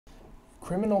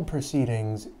Criminal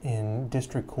proceedings in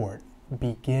district court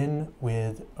begin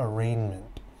with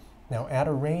arraignment. Now, at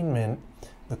arraignment,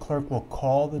 the clerk will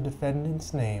call the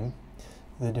defendant's name,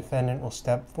 the defendant will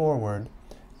step forward,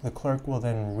 the clerk will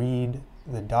then read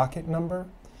the docket number,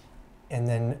 and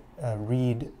then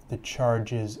read the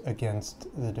charges against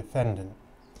the defendant.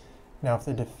 Now, if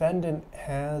the defendant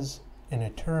has an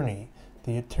attorney,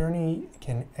 the attorney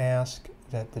can ask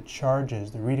that the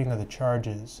charges, the reading of the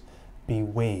charges, be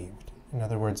waived. In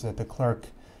other words, that the clerk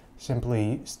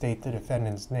simply state the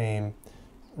defendant's name,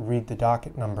 read the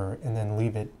docket number, and then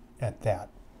leave it at that.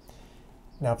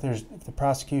 Now, if the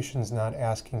prosecution's not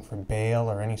asking for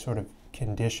bail or any sort of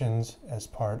conditions as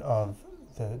part of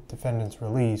the defendant's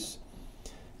release,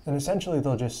 then essentially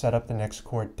they'll just set up the next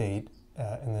court date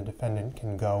and the defendant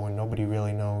can go, and nobody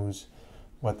really knows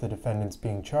what the defendant's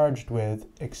being charged with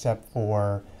except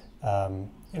for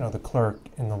the clerk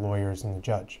and the lawyers and the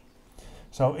judge.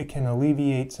 So it can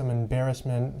alleviate some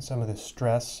embarrassment and some of the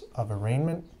stress of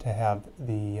arraignment to have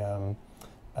the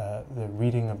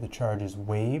reading of the charges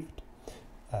waived.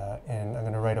 And I'm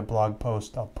going to write a blog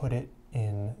post. I'll put it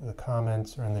in the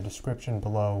comments or in the description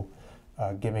below,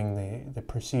 giving the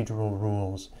procedural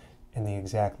rules and the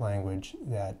exact language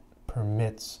that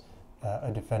permits a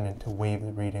defendant to waive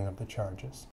the reading of the charges.